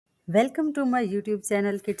Welcome to my YouTube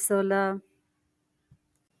channel kidsoola.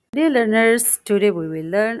 Dear learners, today we will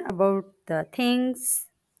learn about the things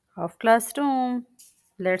of classroom.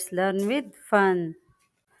 Let's learn with fun.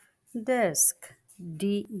 Desk,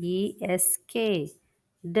 D-E-S-K,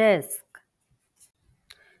 desk.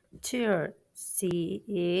 Chair,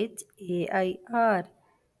 C-H-A-I-R,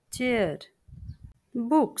 chair.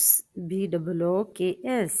 Books,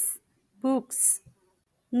 B-O-O-K-S, books.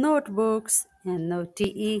 Notebooks,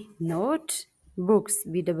 N-O-T-E, note. Books,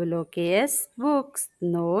 B-O-O-K-S, books,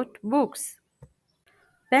 notebooks.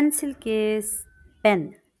 Pencil case,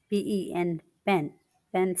 pen, P-E-N, pen.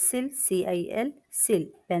 Pencil, C-I-L, sil,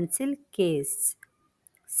 pencil case.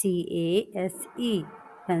 C-A-S-E,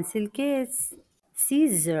 pencil case.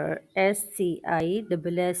 Scissor, S-C-I-S-S-O-R,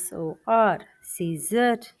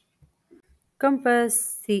 scissor.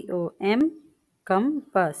 Compass, C-O-M,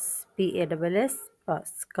 compass, P-A-S-S,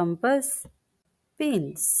 pass, compass.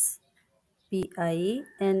 Pins,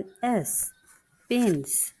 P-I-N-S,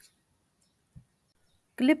 pins.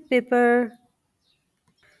 Clip paper,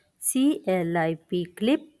 C-L-I-P,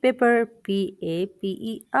 clip paper,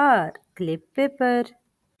 P-A-P-E-R, clip paper.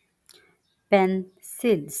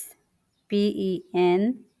 Pencils,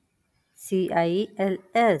 P-E-N-C-I-L-S,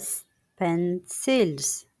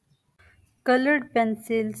 pencils. Colored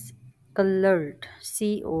pencils, colored,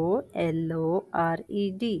 C-O-L-O-R-E-D,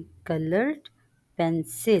 colored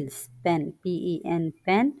pencils, pen, P-E-N,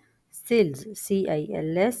 pen, sils,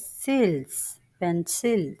 C-I-L-S, sils,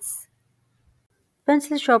 pencils.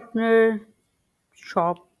 Pencil sharpener,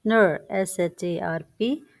 sharpener,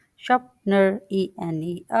 S-H-A-R-P, sharpener,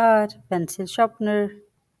 E-N-E-R, pencil sharpener.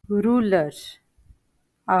 Ruler,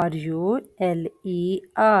 R-U-L-E-R,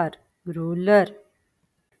 ruler.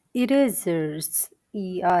 Erasers,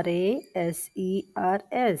 E-R-A-S-E-R-S,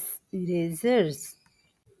 erasers.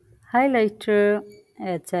 Highlighter,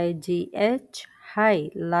 H-I-G-H,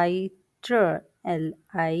 highlighter,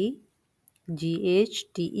 L-I-G-H-T-E-R,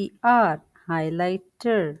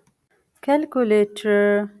 highlighter.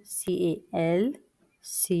 Calculator, C-A-L-C-U,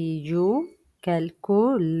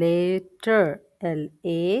 calculator,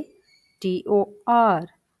 L-A-T-O-R,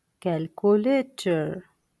 calculator.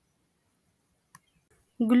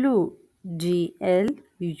 Glue,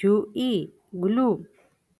 G-L-U-E, glue.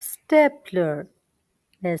 Stapler,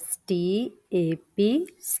 S-T-A-P,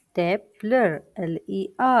 stapler,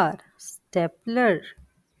 L-E-R, stapler.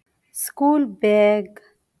 School bag,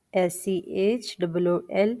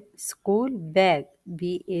 S-C-H-O-O-L, school bag,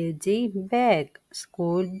 B-A-G, bag,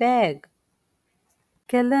 school bag.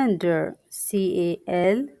 Calendar,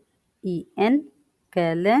 C-A-L-E-N,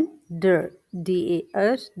 calendar,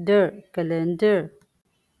 D-A-R, calendar.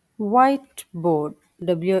 Whiteboard,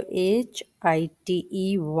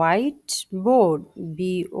 W-H-I-T-E, whiteboard,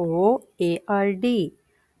 B-O-A-R-D,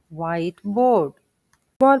 whiteboard.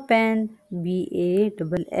 Ball pen,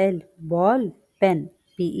 B-A-L-L, ball pen,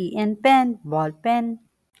 P-E-N, pen, ball pen.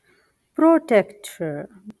 Protector,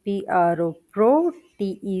 P-R-O, pro,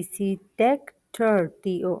 T-E-C, tector,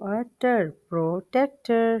 T-O-R,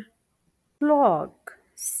 protector. Clock,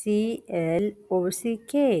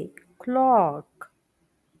 C-L-O-C-K, clock.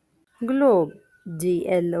 Globe,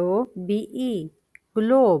 G-L-O-B-E,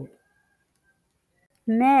 globe.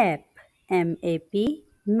 Map, M-A-P,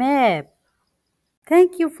 map.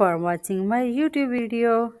 Thank you for watching my YouTube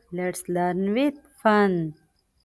video. Let's learn with fun.